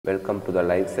Welcome to the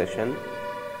live session.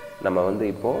 நம்ம வந்து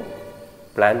இப்போ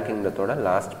Plan Kingdomத்தோட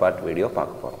லாஸ்ட் பார்ட் வீடியோ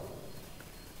பார்க்க போறோம்.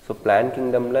 ஸோ Plan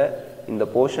Kingdomல இந்த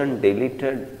போர்ஷன்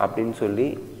deleted அப்படின்னு சொல்லி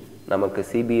நமக்கு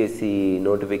சிபிஎஸ்சி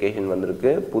நோட்டிஃபிகேஷன்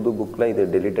வந்திருக்கு. புது புக்கில் இது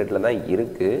டெலிட்டடில் தான்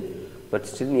இருக்குது. பட்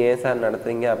ஸ்டில் ஏன் சார்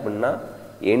நடத்துறீங்க அப்படின்னா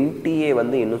என்டிஏ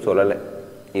வந்து இன்னும் சொல்லலை,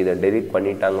 இதை டெலிட்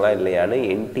பண்ணிட்டாங்களா இல்லையான்னு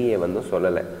என்டிஏ வந்து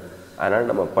சொல்லலை. அதனால்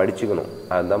நம்ம படிச்சுக்கணும்,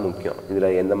 அதுதான் முக்கியம்.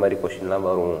 இதில் எந்த மாதிரி கொஷின்லாம்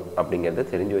வரும் அப்படிங்கிறத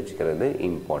தெரிஞ்சு வச்சுக்கிறது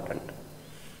இம்பார்ட்டண்ட்.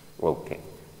 ஓகே,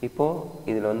 இப்போது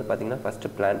இதில் வந்து பார்த்திங்கன்னா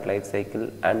first plant life cycle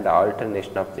and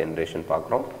alternation of generation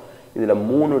பார்க்குறோம். இதில்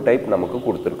 3 டைப் நமக்கு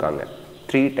கொடுத்துருக்காங்க,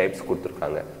 3 டைப்ஸ்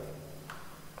கொடுத்துருக்காங்க.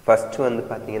 ஃபஸ்ட்டு வந்து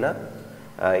பார்த்திங்கன்னா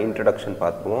இன்ட்ரடக்ஷன்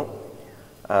பார்த்துக்குவோம்.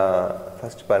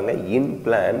 ஃபஸ்ட்டு பாருங்கள், இன்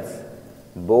plants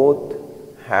both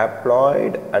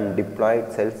haploid and diploid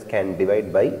cells can divide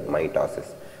by mitosis.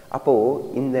 அப்போது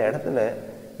இந்த இடத்துல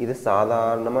இது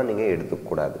சாதாரணமாக நீங்கள்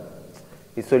எடுத்துக்கூடாது.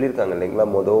 இது சொல்லியிருக்காங்க இல்லைங்களா,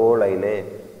 மொதல் line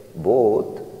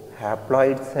both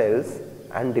haploid cells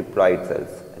and diploid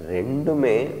cells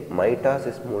ரெண்டுமே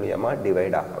மைட்டாசிஸ் மூலியமாக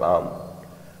டிவைட் ஆகலாம்.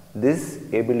 This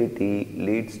ability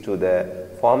leads to the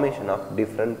formation of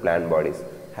different plant bodies.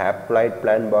 Haploid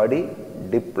plant body,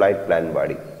 diploid plant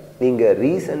பாடி. நீங்கள்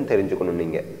ரீசன் தெரிஞ்சுக்கணும்.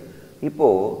 நீங்கள்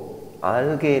இப்போது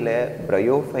ஆல்கேல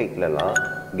பிரையோஃபைட்லலாம்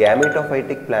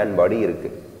கேமெட்டோஃபைட்டிக் பிளான்ட் பாடி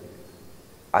இருக்குது.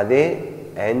 அதே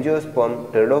angiosperm,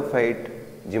 pteridophyte,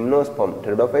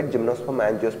 gymnosperm,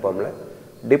 ஆஞ்சியோஸ்பெர்மில்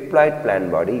diploid plant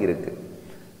பாடி இருக்குது.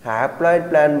 ஹேப்ளாய்ட்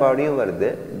பிளான்ட் பாடியும் வருது,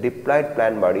 டிப்ளாய்ட்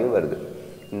பிளான்ட் பாடியும் வருது.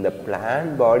 இந்த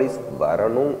பிளான்ட் பாடிஸ்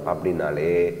வரணும்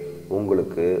அப்படின்னாலே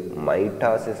உங்களுக்கு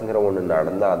மைட்டாசிஸ்ங்கிற ஒன்று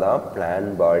நடந்தால் தான்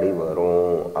பிளான்ட் பாடி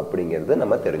வரும் அப்படிங்கிறது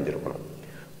நம்ம தெரிஞ்சிருக்கணும்.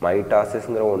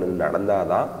 மைட்டாசிஸ்ங்கிற ஒன்று நடந்தால்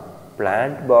தான்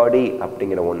பிளான்ட் பாடி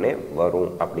அப்படிங்கிற ஒன்றே வரும்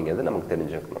அப்படிங்கிறது நமக்கு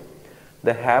தெரிஞ்சுக்கணும்.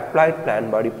 The haploid plant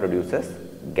body produces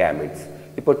gametes.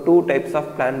 இப்போ 2 types of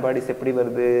plant bodies எப்படி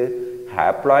வருது?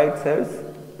 haploid cells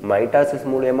மைட்டாசிஸ்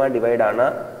மூலமாக டிவைட்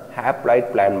ஆனால் haploid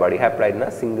plant body, haploidனா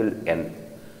single N.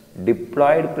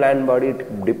 diploid plant body,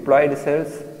 diploid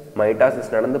cells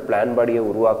mitosis நடந்து பிளான்ட் பாடியை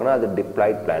உருவாக்குனா அது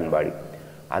டிப்ளாய்ட் பிளான்ட் பாடி.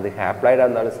 அது ஹேப்ளாய்டாக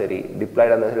இருந்தாலும் சரி,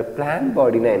 டிப்ளாய்டாக இருந்தாலும் சரி. பிளான்ட்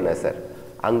பாடினா என்ன சார்?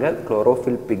 அங்கே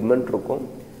குளோரோஃபில் பிக்மெண்ட் இருக்கும்,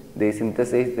 they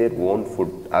synthesize their own food.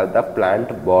 அதுதான்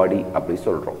பிளான்ட் பாடி அப்படி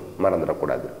சொல்கிறோம்,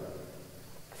 மறந்துடக்கூடாது.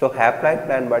 So haploid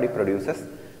plant body produces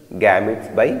gametes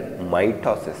by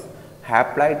mitosis.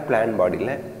 Haploid plant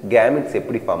பாடியில் கேமிட்ஸ்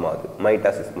எப்படி ஃபார்ம் ஆகுது?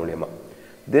 மைட்டாசிஸ் மூலியமாக.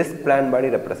 This plant body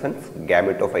represents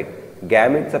gametophyte.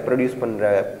 கேமிட்ஸை produce பண்ணுற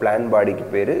பிளான்ட் பாடிக்கு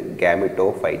பேர்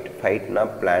gametophyte. ஃபைட்னா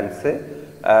plants,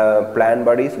 plant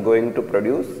body is going to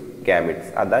produce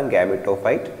gametes, அதுதான்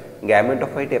கேமிட்டோஃபைட்.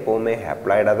 கேமிட்டோஃபைட் எப்போவுமே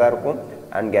ஹேப்ளாய்டாக தான் இருக்கும்.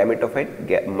 அண்ட் கேமிட்டோஃபைட்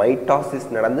மைட்டாசிஸ்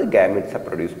நடந்து கேமிட்ஸை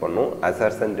ப்ரொடியூஸ் பண்ணும்.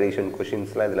 அசர்ஸ் அண்ட் ரேஷன்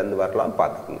கொஷின்ஸ்லாம் இதுலேருந்து வரலாம்,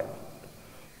 பார்த்துக்குங்க.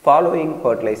 Following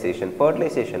fertilisation.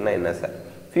 ஃபர்டிலைசேஷன்னா என்ன sir?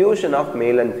 Fusion of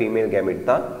male and female gamete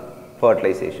தான்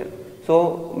fertilisation. So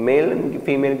male and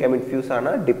female gamete fuse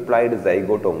ஆனால் டிப்ளாய்டு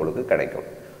ஜைகோட் உங்களுக்கு கிடைக்கும்.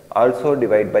 ஆல்சோ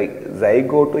டிவைட் பை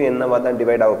ஜைகோட்டும் என்னவா தான்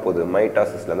டிவைட் ஆக போகுது?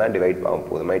 மைட்டாசிஸில் தான் டிவைட் ஆக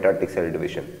போகுது, mitotic cell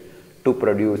division, to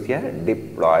produce a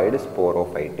diploid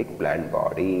sporophytic plant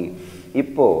body.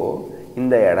 இப்போது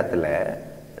இந்த இடத்துல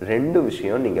 2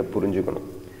 விஷயம் நீங்கள் புரிஞ்சுக்கணும்.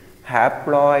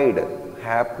 Haploid,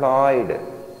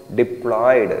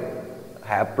 diploid.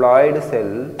 ஹேப்ளாய்டு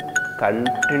செல்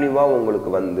கண்டினியூவாக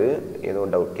உங்களுக்கு வந்து ஏதோ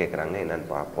டவுட் கேட்குறாங்க, என்னன்னு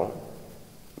பார்ப்போம்.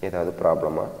 ஏதாவது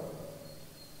ப்ராப்ளமா?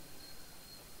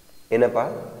 என்னப்பா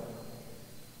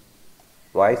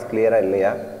வாய்ஸ் கிளியராக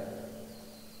இல்லையா?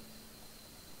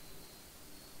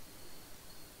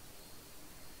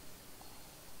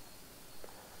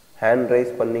 ஹேண்ட்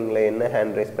ரைஸ் பண்ணிங்களே, என்ன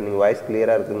ஹேண்ட் ரைஸ் பண்ணிங்க? வாய்ஸ்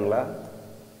கிளியராக இருக்குங்களா?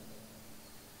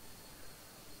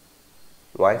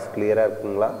 வாய்ஸ் கிளியராக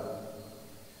இருக்குங்களா?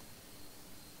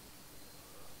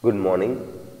 Good morning.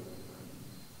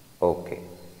 ஓகே,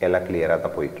 எல்லாம் கிளியராக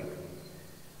தான் போயிட்டுருக்கு.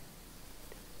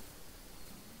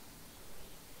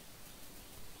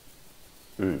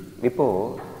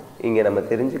 இப்போது இங்கே நம்ம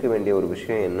தெரிஞ்சுக்க வேண்டிய ஒரு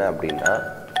விஷயம் என்ன அப்படின்னா,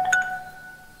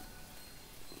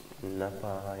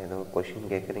 என்னப்பா ஏதோ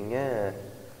கொஷின் கேட்குறீங்க,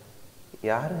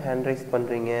 யார் ஹேண்ட் ரைஸ்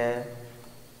பண்ணுறீங்க?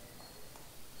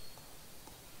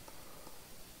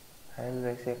 ஹேண்ட்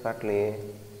ரைஸே காட்டலையே.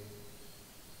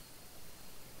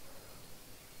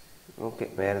 ஓகே,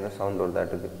 வேறு ஏதோ சவுண்ட்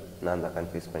வருதாட்டுக்கு, நான் தான்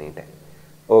கன்ஃபியூஸ் பண்ணிட்டேன்.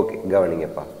 ஓகே,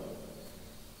 கவனிங்கப்பா.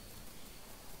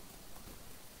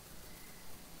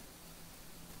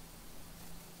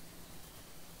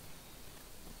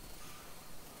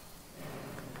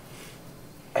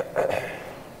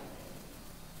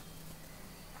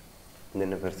 இது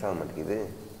என்ன பெருசாக மாட்டேங்குது?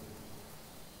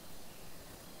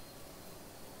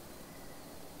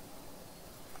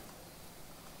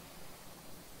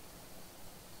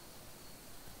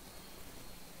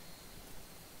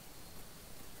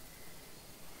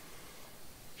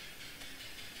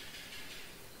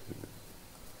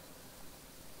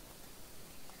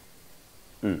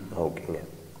 ஓகேங்க.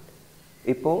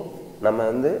 இப்போது நம்ம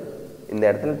வந்து இந்த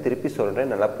இடத்துல திருப்பி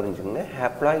சொல்கிறேன், நல்லா புரிஞ்சுக்கோங்க.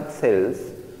 ஹேப்ளாய்ட் செல்ஸ்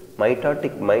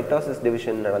மைட்டாசிஸ்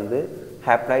டிவிஷன் நடந்து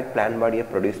ஹேப்ளாய்ட் பிளான் பாடியை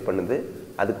ப்ரொடியூஸ் பண்ணுது.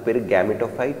 அதுக்கு பேர்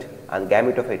கேமிட்டோஃபைட். அந்த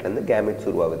கேமிட்டோஃபைட்லேருந்து கேமிட்ஸ்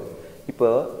உருவாகுது. இப்போ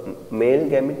மேல்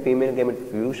கேமிட் ஃபீமேல் கேமிட்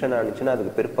ஃபியூஷன் ஆனிச்சுன்னா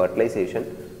அதுக்கு பேர்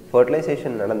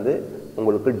ஃபர்டிலைசேஷன் நடந்து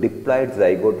உங்களுக்கு டிப்ளாய்ட்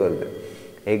ஜைகோட் வருது.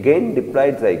 எகெயின்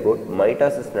டிப்ளாய்ட் ஜைகோட்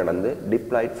மைட்டாசிஸ் நடந்து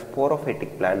டிப்ளாய்ட்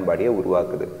ஸ்போரோஃபைட்டிக் பிளான் பாடியை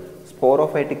உருவாக்குது.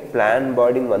 ஸ்போரோஃபைட்டிக் பிளான்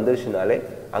பாடின்னு வந்துருச்சுனாலே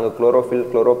அங்கே குளோரோஃபில்,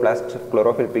 குளோரோபிளாஸ்ட்,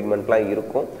 குளோரோஃபில் பிக்மெண்ட்லாம்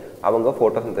இருக்கும். அவங்க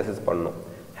ஃபோட்டோசிந்தசிஸ் பண்ணணும்.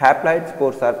 Haploid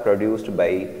spores R produced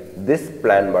by this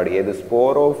plan பாடி. எது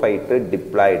ஸ்போரோஃபைட்டு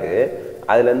டிப்ளாய்டு,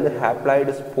 அதுலேருந்து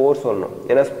ஹேப்ளாய்டு ஸ்போர் சொல்லணும்.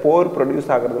 ஏன்னா ஸ்போர்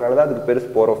ப்ரொடியூஸ் ஆகிறதுனால தான் அதுக்கு பேர்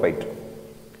ஸ்போரோஃபைட்.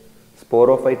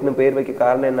 ஸ்போரோஃபைட்னு பேர் வைக்க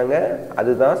காரணம் என்னங்க,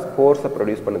 அதுதான் ஸ்போர்ஸை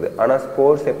ப்ரொடியூஸ் பண்ணுது. ஆனால்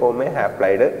ஸ்போர்ஸ் எப்போவுமே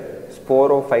ஹேப்ளாய்டு,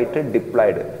 ஸ்போரோஃபைட்டு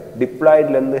டிப்ளாய்டு.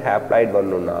 டிப்ளாய்ட்லேருந்து ஹேப்ளாய்டு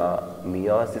வரணும்னா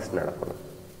மியாசிஸ்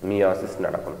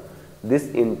நடக்கணும். This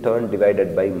in turn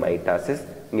divided by mitosis.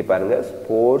 இங்கே பாருங்கள்,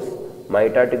 ஸ்போர்ஸ்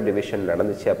மைட்டாட்டிக் டிவிஷன்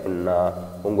நடந்துச்சு அப்படின்னா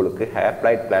உங்களுக்கு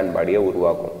ஹேப்ளாய்ட் பிளான் பாடியை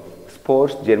உருவாக்கும்.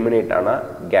 ஸ்போர்ஸ் ஜெர்மினேட் ஆனால்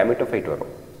கேமிட்டோஃபைட்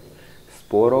வரும்.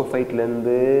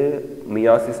 ஸ்போரோஃபைட்லேருந்து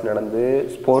மியாசிஸ் நடந்து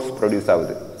ஸ்போர்ஸ் ப்ரொடியூஸ்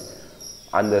ஆகுது.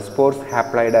 அந்த ஸ்போர்ஸ்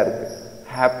ஹேப்ளாய்டாக இருக்குது.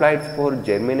 Haploid spore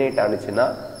germinate ஆனிச்சுன்னா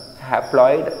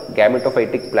haploid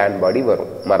gametophytic plan பாடி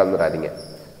வரும், மறந்துடாதீங்க.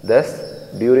 Thus,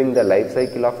 during the life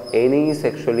cycle of any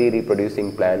sexually reproducing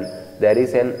plant, there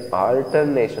is an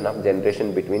alternation of generation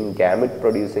between gamete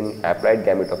producing haploid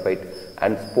gametophyte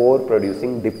and spore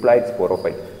producing diploid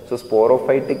sporophyte. So,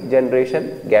 sporophytic generation,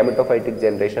 gametophytic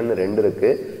generation ரெண்டு இருக்கு.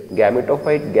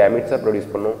 Gametophyte gametes produce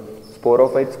பண்ணும்,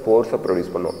 sporophyte spores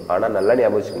produce பண்ணும். ஆனால் நல்லா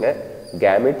ஞாபகம் வச்சுக்கோங்க,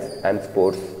 gametes and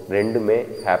spores ரெண்டுமே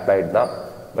haploid தான்.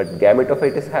 But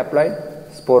gametophyte is haploid,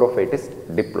 sporophyte is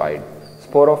diploid.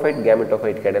 Sporophyte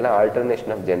gametophyte இடையில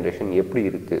ஆல்டர்னேஷன் ஆஃப் ஜென்ரேஷன் எப்படி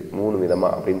இருக்குது, 3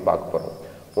 விதமாக அப்படின்னு பார்க்க போகிறோம்.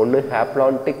 ஒன்று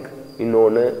ஹேப்ளான்டிக்,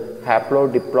 இன்னொன்று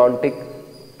ஹேப்ளோடிப்ளான்டிக்,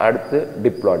 அடுத்து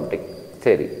டிப்ளான்டிக்.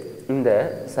 சரி, இந்த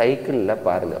சைக்கிளில்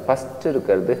பாருங்கள், ஃபஸ்ட்டு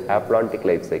இருக்கிறது ஹேப்ளான்டிக்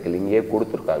லைஃப் சைக்கிள். இங்கேயே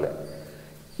கொடுத்துருக்காங்க.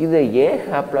 இதை ஏன்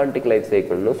ஹேப்ளான்டிக் லைஃப்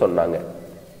சைக்கிள்னு சொன்னாங்க?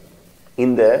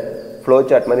 இந்த ஃப்ளோ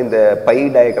சார்ட் மாதிரி, இந்த பை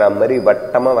டயக்ராம் மாதிரி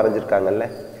வட்டமாக வரைஞ்சிருக்காங்கல்ல,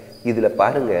 இதில்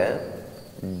பாருங்கள்,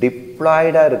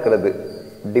 டிப்ளாய்டாக இருக்கிறது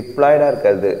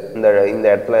இந்த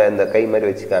இடத்துல இந்த கை மாதிரி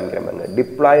வச்சு காமிக்கிறேன்.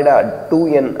 டிப்ளாய்டா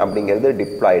 2n அப்படிங்கிறது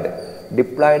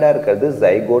டிப்ளாய்டாக இருக்கிறது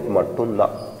ஜைகோட்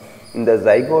மட்டும்தான். இந்த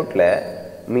ஜைகோட்டில்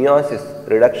மியாசிஸ்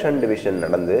ரிடக்ஷன் டிவிஷன்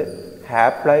நடந்து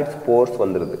ஹேப்ளாய்ட் ஸ்போர்ஸ்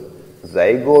வந்துடுது.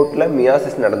 ஜைகோட்டில்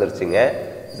மியாசிஸ் நடந்துருச்சுங்க.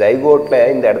 ஜைகோட்டில்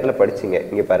இந்த இடத்துல படிச்சிங்க,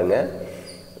 இங்கே பாருங்கள்,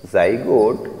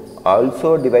 zygote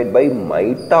also divide by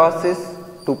mitosis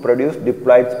to produce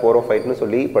diploid ஸ்போரோஃபைட்னு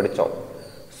சொல்லி படித்தோம்.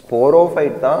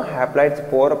 ஸ்போரோஃபைட் தான் ஹேப்ளாய்ட்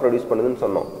ஸ்போரை ப்ரொடியூஸ் பண்ணுதுன்னு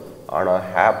சொன்னோம். ஆனால்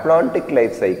ஹேப்ளான்டிக்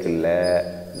லைஃப் சைக்கிளில்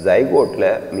ஜைகோட்டில்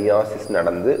மியாசிஸ்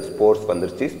நடந்து ஸ்போர்ஸ்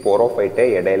வந்துருச்சு, ஸ்போரோஃபைட்டே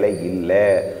இடையில இல்லை.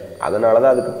 அதனால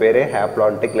தான் அதுக்கு பேரே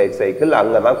ஹேப்ளான்டிக் லைஃப் சைக்கிள்.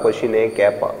 அங்கே தான் கொஷினே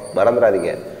கேட்பான்,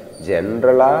 மறந்துடாதீங்க.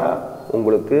 ஜென்ரலாக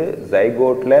உங்களுக்கு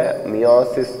ஜைகோட்டில்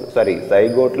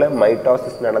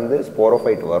மைட்டாசிஸ் நடந்து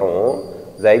ஸ்போரோஃபைட் வரும்.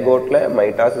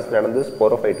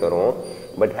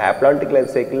 பட் ஹேப்ளான்டிக்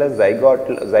லைஃப் சைக்கிளில்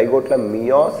ஜைகோட்டில்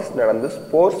மியாசிஸ் நடந்து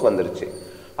ஸ்போர்ஸ் வந்துருச்சு.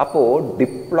 அப்போது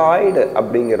டிப்ளாய்டு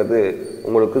அப்படிங்கிறது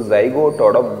உங்களுக்கு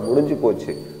ஜைகோட்டோட முடிஞ்சு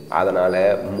போச்சு. அதனால்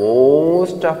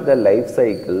most of the life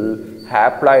cycle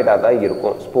ஹேப்ளாய்டாக தான்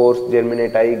இருக்கும். ஸ்போர்ஸ்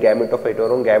ஜெர்மினேட் ஆகி கேமிட்டோஃபைட்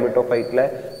வரும். கேமிட்டோஃபைட்டில்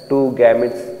 2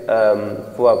 கேமிட்ஸ்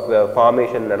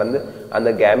ஃபார்மேஷன் நடந்து அந்த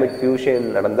கேமிட் ஃபியூஷன்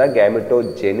நடந்தால்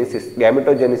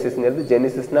கேமிட்டோஜெனிசிஸ்ங்கிறது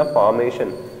ஜெனிசிஸ்னா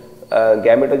ஃபார்மேஷன்,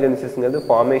 கேமிட்டோஜெனிசிஸ்ங்கிறது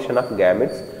ஃபார்மேஷன் ஆஃப்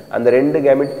கேமிட்ஸ். அந்த 2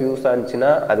 கேமிட் ஃபியூஸ் ஆனிச்சுன்னா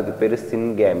அதுக்கு பேர்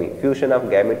சின்கேமி. ஃபியூஷன் ஆஃப்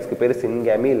கேமிட்ஸ்க்கு பேர்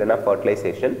சின்கேமி, இல்லைனா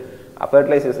ஃபர்டிலைசேஷன்.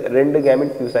 2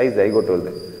 கேமிட் ஃபியூஸ் ஆகி ஜைகோட்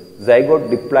வருது. ஜைகோட்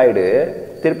டிப்ளாய்டு,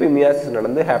 திருப்பி மியாசிஸ்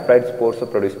நடந்து ஹேப்ளாய்ட் ஸ்போர்ஸை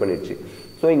ப்ரொடியூஸ் பண்ணிடுச்சு.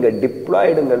 ஸோ இங்கே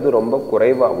டிப்ளாய்டுங்கிறது ரொம்ப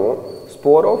குறைவாகவும்,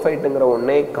 ஸ்போரோஃபைட்டுங்கிற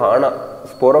ஒன்றே காணாம்.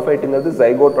 ஸ்போரோஃபைட்டுங்கிறது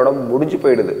ஜைகோட்டோட முடிஞ்சு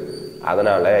போயிடுது.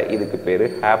 அதனால் இதுக்கு பேர்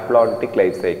ஹேப்ளான்டிக்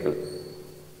லைஃப் சைக்கிள்.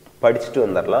 படிச்சுட்டு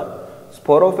வந்துடலாம்.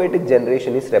 Sporophytic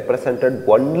generation is represented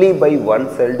only by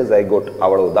one-celled zygote.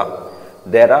 அவ்வளவுதான்.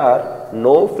 There are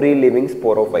no free-living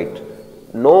sporophyte.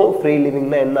 No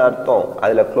free-livingனா என்ன அர்த்தம்?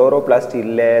 அதில் chloroplast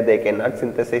இல்லை, they cannot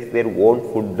synthesize their own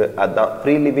food. அதான்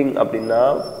free-living அப்படின்னா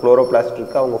chloroplast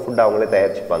இருக்கு, அவங்க ஃபுட் அவங்களே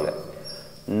தயாரிச்சுப்பாங்க.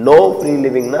 No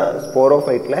free-livingனா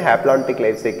ஸ்போரோஃபைட்டில் ஹேப்ளான்டிக்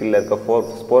லைஃப் சைக்கிளில் இருக்க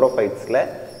ஸ்போரோஃபைட்ஸில்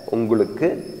உங்களுக்கு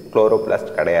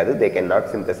chloroplast கிடையாது, they cannot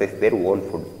synthesize their own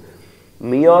food.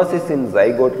 Meiosis in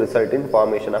zygote result in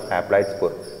formation of haploid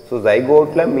spore. So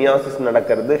zygote meiosis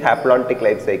நடக்கிறது haploid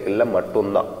life cycle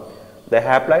மட்டும்தான். The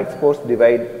haploid spores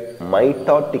divide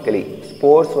mitotically.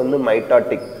 Spores வந்து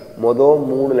mitotic. மொதல்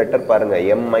 3 letter பாருங்க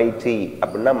MIT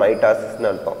அப்படின்னா மைட்டாசிஸ்னு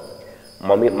அர்த்தம்.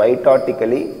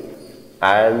 Mitotically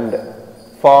and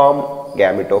form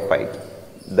gametophyte.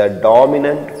 The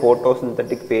dominant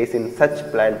photosynthetic phase in such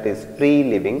plant is free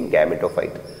living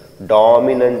gametophyte.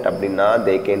 Dominant அப்படின்னா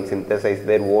they can synthesize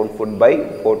their own food by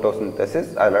photosynthesis.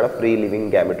 அதனால free living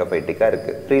gametophytic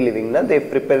இருக்கு. Free living னா they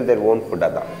prepare their own food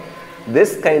அதான்.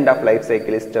 This kind of life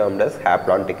cycle is termed as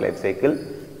haplontic life cycle.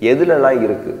 எதுலலாம்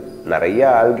இருக்கு? நிறைய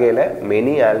algae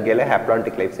many algae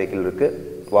haplontic life cycle இருக்கு.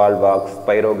 Valvax,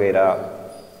 Pyrogyra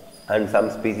and some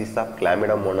species of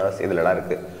Chlamydomonas இதெல்லாம்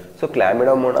இருக்கு. So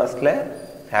Chlamydomonasல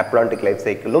haplontic life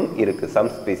cycle இருக்கு. Some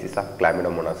species of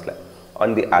Chlamydomonasல. On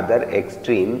the other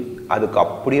extreme அதுக்கு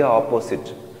அப்படியே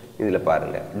opposite இதுல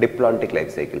பாருங்க diplontic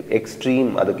life cycle. Extreme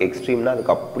அதுக்கு extremeனா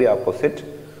அதுக்கு அப்படியே opposite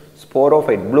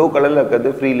sporophyte blue colorல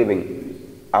இருக்கிறது free living.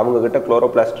 அவங்க கிட்ட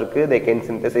chloroplast இருக்கு. They can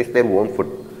synthesize their own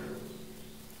food.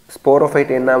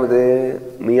 Sporophyte என்ன ஆகுது?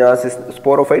 Meiosis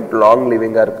sporophyte long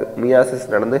living இருக்கு. Meiosis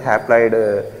நடந்து haploid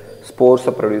spores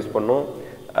produce பண்ணும்.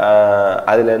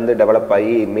 அதுல இருந்து டெவலப்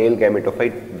ஆகி மேல்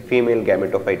gametophyte female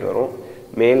gametophyte வரும்.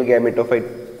 மேல் gametophyte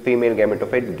female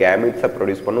gametophyte gametes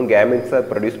produce பண்ணும். gametes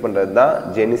produce பண்றது தான்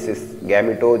genesis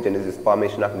gametogenesis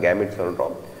formation of gametes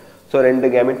சொல்றோம். ஸோ ரெண்டு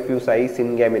gamete fuse ஆகி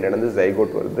syngamy நடந்து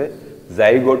zygote வருது.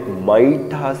 zygote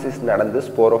mitosis நடந்து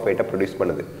sporophyte produce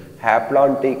பண்ணுது.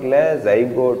 haplonticல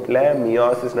zygoteல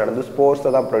meiosis நடந்து spores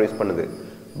தான் produce பண்ணுது.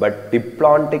 But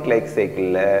diplontic life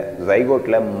cycleல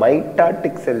zygoteல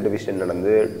mitotic cell division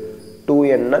நடந்து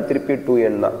 2n னா திருப்பி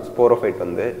 2n தான் sporophyte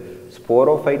வந்து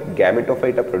sporophyte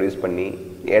gametophyte produce பண்ணி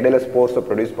இடையில spores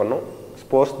produce பண்ணும்.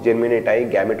 spores germinate ஆகி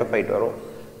gametophyte வரும்.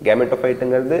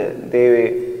 gametophyteங்கிறது they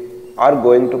are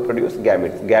going to produce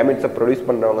gametes. gametes produce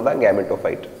பண்றவங்க தான்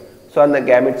gametophyte. ஸோ அந்த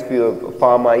gametes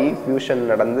ஃபார்ம் ஆகி ஃபியூஷன்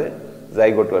நடந்து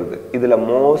zygote வருது. இதில்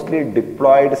மோஸ்ட்லி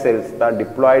டிப்ளாய்டு செல்ஸ் தான்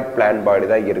டிப்ளாய்டு பிளான்ட் பாடி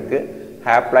தான் இருக்குது.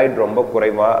 ஹேப்ளாய்டு ரொம்ப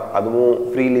குறைவாக அதுவும்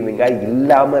ஃப்ரீ லிவிங்காக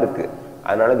இல்லாமல் இருக்குது.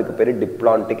 அதனால் இதுக்கு பேர்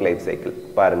டிப்ளான்டிக் லைஃப் சைக்கிள்.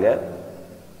 பாருங்கள்,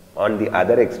 on the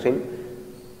other extreme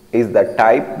is the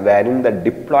type wherein the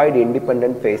diploid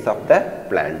independent phase of the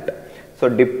plant. So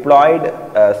diploid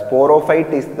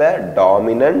sporophyte is the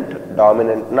dominant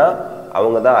na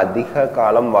avanga da adhiga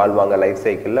kaalam vaalvaanga life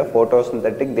cycle la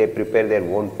photosynthetic they prepare their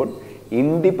own food.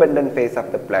 Independent phase of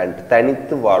the plant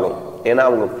thanithu vaalum ena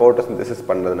avanga photosynthesis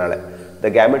pannadanaala.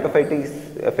 The gametophytic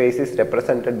phase is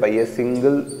represented by a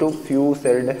single to few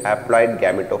celled haploid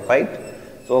gametophyte.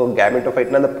 So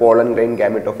gametophyte na the pollen grain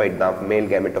gametophyte da male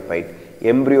gametophyte,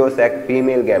 embryo sac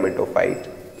female gametophyte.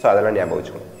 So adala nyabagam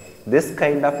vechukkom. This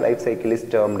kind of life cycle is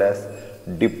termed as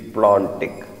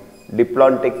diplontic.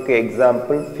 Diplontic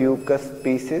example fucus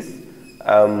species.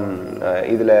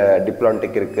 இதுல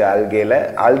diplontic இருக்கு.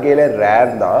 algae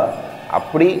rare தான்.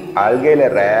 அப்படி algae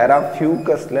rare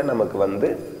fucusல நமக்கு வந்து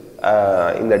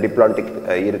இந்த diplontic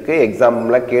இருக்கு.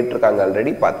 எக்ஸாம்பிள்ல கேட்டிருக்காங்க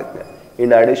already பார்த்துக்கங்க.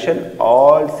 In addition,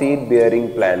 all seed bearing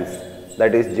plants,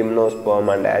 that is gymnosperm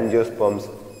and angiosperms,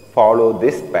 follow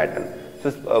this pattern. So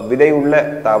விதை உள்ள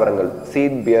தாவரங்கள்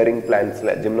seed bearing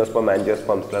plantsல gymnosperm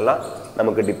angiospermsலாம்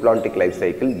நமக்கு diplontic life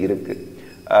cycle இருக்கு.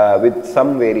 With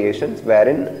some variations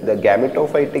wherein the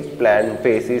gametophytic plant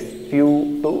phase is few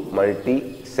to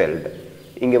multi-celled.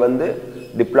 இங்க வந்து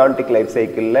diplontic life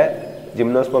cycleல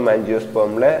gymnosperm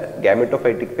angiospermல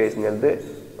gametophytic phaseங்கிறது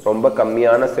ரொம்ப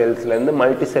கம்மியான செல்ஸ்ல இருந்து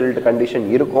மல்டி செல்ட் கண்டிஷன்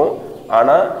இருக்கும்.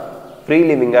 ஆனா ஃப்ரீ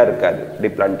லிவிங்கா இருக்காது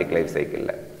diplontic லைஃப்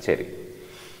சைக்கிள்ல. சரி,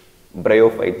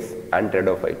 bryophytes and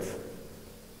pteridophytes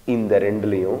இந்த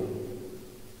ரெண்டுலயும்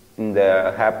இந்த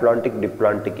haplontic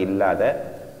diplontic இல்லாத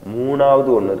மூணாவது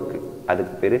ஒன்று இருக்கு.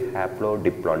 அதுக்கு பேரு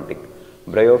haplodiplontic.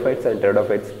 Bryophytes and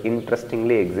pteridophytes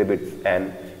interestingly exhibits an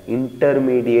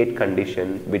intermediate condition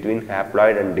between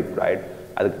haploid and diploid.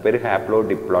 அதுக்கு பேரு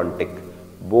haplodiplontic.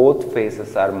 Both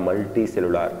phases are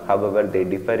multicellular. However, they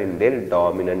differ in their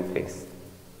dominant phase.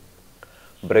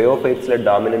 Bryophytes la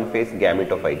dominant phase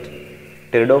gametophyte.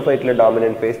 Pteridophyte la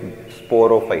dominant phase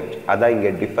sporophyte. அதான்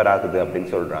இங்க differ ஆகுது அப்படின்னு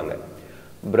சொல்றாங்க.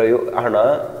 ஆனா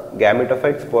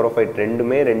gametophyte sporophyte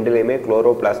ரெண்டுலயுமே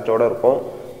chloroplastோட இருக்கும்.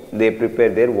 They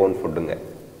prepare their own foodங்க.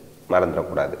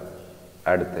 மறந்துடக்கூடாது.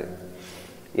 அடுத்து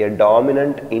a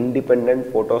dominant independent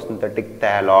photosynthetic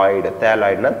thalloid.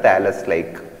 Thalloidனா thallus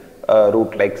like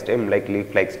root like stem like leaf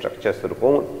like structures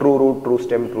இருக்கும். True root, true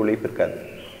stem, true leaf இருக்காது.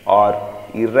 Or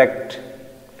erect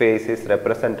phase is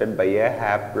represented by a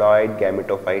haploid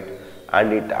gametophyte and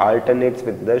it alternates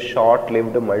with the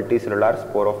short-lived multicellular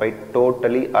sporophyte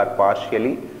totally or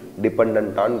partially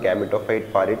dependent on gametophyte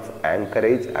for its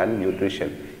anchorage and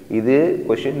nutrition. இது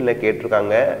क्वेश्चनல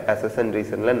கேட்டிருக்காங்க. Assertion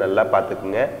ரீசன்ல நல்லா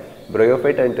பார்த்துக்குங்க.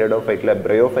 Bryophyte and pteridophyteல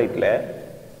bryophyteல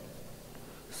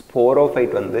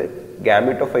sporophyte வந்து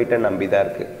கேமெட்டோஃபைட்டை நம்பி தான்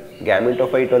இருக்குது.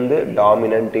 Gametophyte வந்து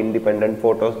dominant independent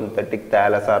photosynthetic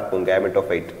தேலஸாக இருக்கும்.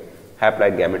 Gametophyte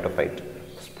haploid gametophyte.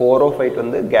 ஸ்போரோஃபைட்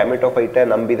வந்து கேமெட்டோஃபைட்டை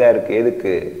நம்பி தான் இருக்குது.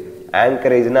 எதுக்கு?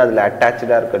 ஆங்கரேஜ்னால் அதில்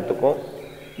அட்டாச்சாக இருக்கிறதுக்கும்,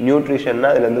 நியூட்ரிஷன்னா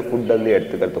அதுலேருந்து ஃபுட் வந்து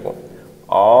எடுத்துக்கிறதுக்கும்.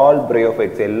 ஆல்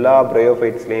பிரயோஃபைட்ஸ், எல்லா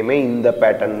பிரயோஃபைட்ஸ்லேயுமே இந்த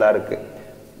பேட்டர்ன் தான் இருக்குது.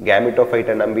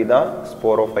 கேமெட்டோஃபைட்டை நம்பி தான்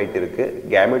ஸ்போரோஃபைட் இருக்குது.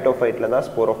 கேமெட்டோஃபைட்டில் தான்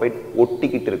ஸ்போரோஃபைட்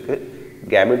ஒட்டிக்கிட்டு இருக்குது.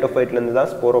 கேமெட்டோஃபைட்லேருந்து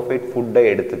தான் ஸ்போரோஃபைட் ஃபுட்டை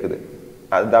எடுத்துக்குது.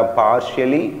 அதுதான்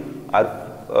partially are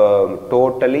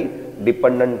totally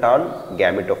depend on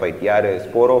gametophyte. யார்?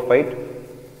 ஸ்போரோஃபைட்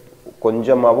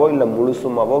கொஞ்சமாவோ இல்லை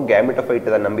முழுசுமாவோ கேமெட்டோஃபைட்டை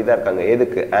தான் நம்பி தான் இருக்காங்க.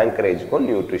 எதுக்கு? ஆங்கரேஜுக்கும்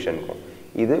நியூட்ரிஷனுக்கும்.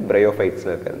 இது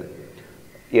பிரயோஃபைட்ஸில் இருக்கிறது.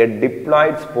 A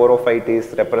diploid sporophyte is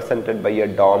represented by a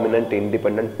dominant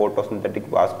independent photosynthetic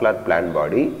vascular plant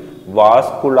body.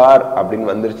 Vascular அப்படின்னு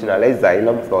வந்துருச்சுனாலே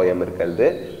xylem phloem இருக்கிறது.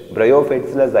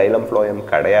 Bryophytes-ல xylem phloem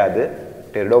கிடையாது.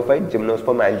 Pteridophyte,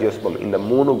 gymnosperm, angiosperm இந்த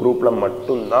 3 குரூப்ல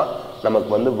மட்டும்தான்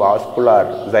நமக்கு வந்து vascular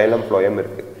xylem phloem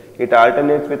இருக்கு. It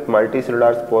alternates with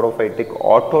multicellular sporophytic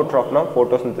autotrophனா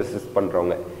photosynthesis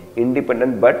பண்றவங்க.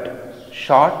 Independent but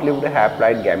short-lived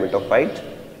haploid gametophyte.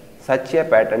 Such a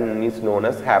pattern is known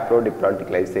as haplodiploidic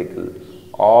life cycle.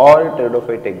 All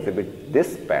pteridophytes exhibit this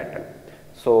pattern.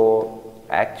 So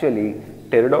actually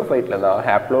pteridophyte la da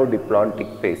haplodiploidic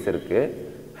phase irukku.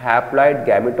 Haploid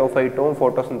gametophyte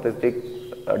photosynthetic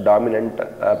dominant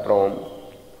aprom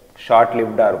short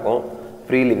lived ah irukum,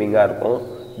 free living ah irukum.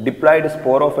 Diploid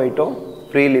sporophyte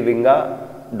free living ah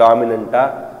dominant ah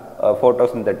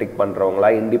photosynthetic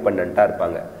பண்றவங்களா independent ah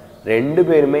இருப்பாங்க. ரெண்டு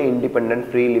பேருமே independent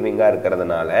free லிவிங்காக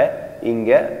இருக்கிறதுனால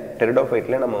இங்கே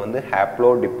டெரிடோஃபைட்டில் நம்ம வந்து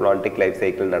ஹேப்ளோடிப்ளான்டிக் life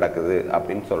cycle நடக்குது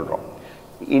அப்படின்னு சொல்கிறோம்.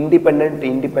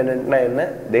 இண்டிபெண்ட்னா என்ன?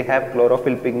 They have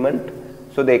chlorophyll pigment,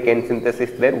 so they can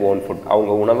synthesis their own food.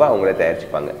 அவங்க உணவை அவங்களே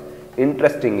தயாரிச்சுப்பாங்க.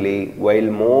 Interestingly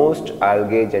while most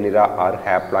algae genera R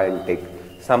ஹேப்ளாய்டிக்,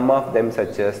 some of them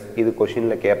சச்சஸ், இது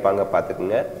கொஷினில் கேட்பாங்க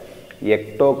பார்த்துக்குங்க.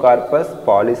 எக்டோகார்பஸ்,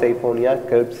 பாலிசைஃபோனியா,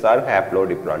 கிரிப்ஸ் ஆர்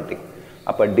ஹேப்ளோடிப்ளான்டிக்.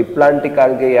 அப்போ டிப்ளான்டிக்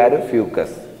ஆல்கே யாரு?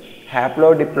 ஃபியூக்கஸ்.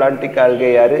 ஹேப்ளோடிப்ளான்டிக் ஆல்கே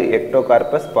யாரு?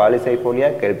 எக்டோகார்பஸ், பாலிசைஃபோனியா,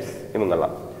 கிரிப்ஸ்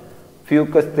இவங்கெல்லாம்.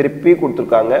 ஃபியூக்கஸ் திருப்பி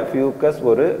கொடுத்துருக்காங்க. ஃபியூக்கஸ்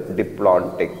ஒரு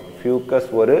டிப்ளான்டிக், ஃபியூக்கஸ்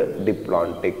ஒரு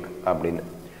டிப்ளான்டிக் அப்படின்னு.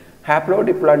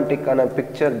 ஹேப்ளோடிப்ளான்டிக்கான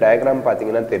பிக்சர் டயக்ராம்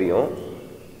பார்த்தீங்கன்னா தெரியும்.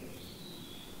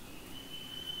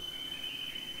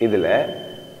 இதில்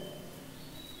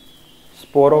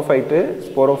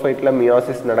ஸ்போரோஃபைட்டில்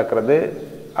மியாசிஸ் நடக்கிறது.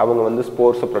 அவங்க வந்து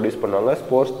ஸ்போர்ஸை ப்ரொடியூஸ் பண்ணுவாங்க.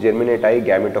 ஸ்போர்ஸ் ஜெர்மினேட் ஆகி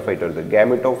கேமெட்டோஃபைட் வருது.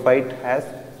 Gametophyte has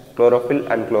chlorophyll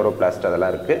and chloroplast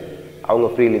அதெல்லாம் இருக்குது. அவங்க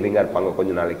ஃப்ரீ லிவிங்காக இருப்பாங்க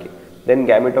கொஞ்ச நாளைக்கு. தென்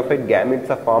கேமெட்டோஃபைட்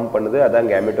கேமெட்ஸை ஃபார்ம் பண்ணுது. அதான்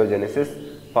கேமெட்டோஜெனிசிஸ்.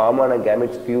 ஃபார்ம் ஆன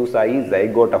கேமெட்ஸ் ஃபியூஸ் ஆகி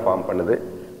ஜைகோட்டை ஃபார்ம் பண்ணுது.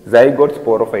 ஜைகோட்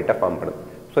ஸ்போரோஃபைட்டை ஃபார்ம் பண்ணுது.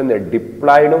 ஸோ இந்த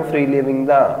டிப்ளாய்டும் ஃப்ரீ லிவிங்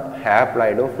தான்,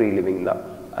 ஹேப்ளாய்டும் ஃப்ரீ லிவிங் தான்.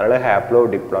 அதனால்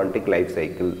ஹேப்ளோடிப்ளான்டிக் லைஃப்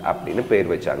சைக்கிள் அப்படின்னு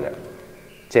பேர் வச்சாங்க.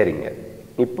 சரிங்க,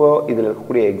 இப்போது இதில்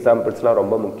இருக்கக்கூடிய எக்ஸாம்பிள்ஸ்லாம்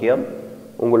ரொம்ப முக்கியம்.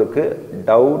 உங்களுக்கு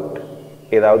டவுட்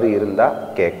ஏதாவது இருந்தால்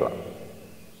கேட்கலாம்.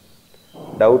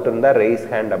 டவுட் இருந்தால் ரைஸ்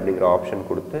ஹேண்ட் அப்படிங்கிற ஆப்ஷன்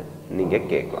கொடுத்து நீங்கள்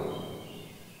கேட்கலாம்.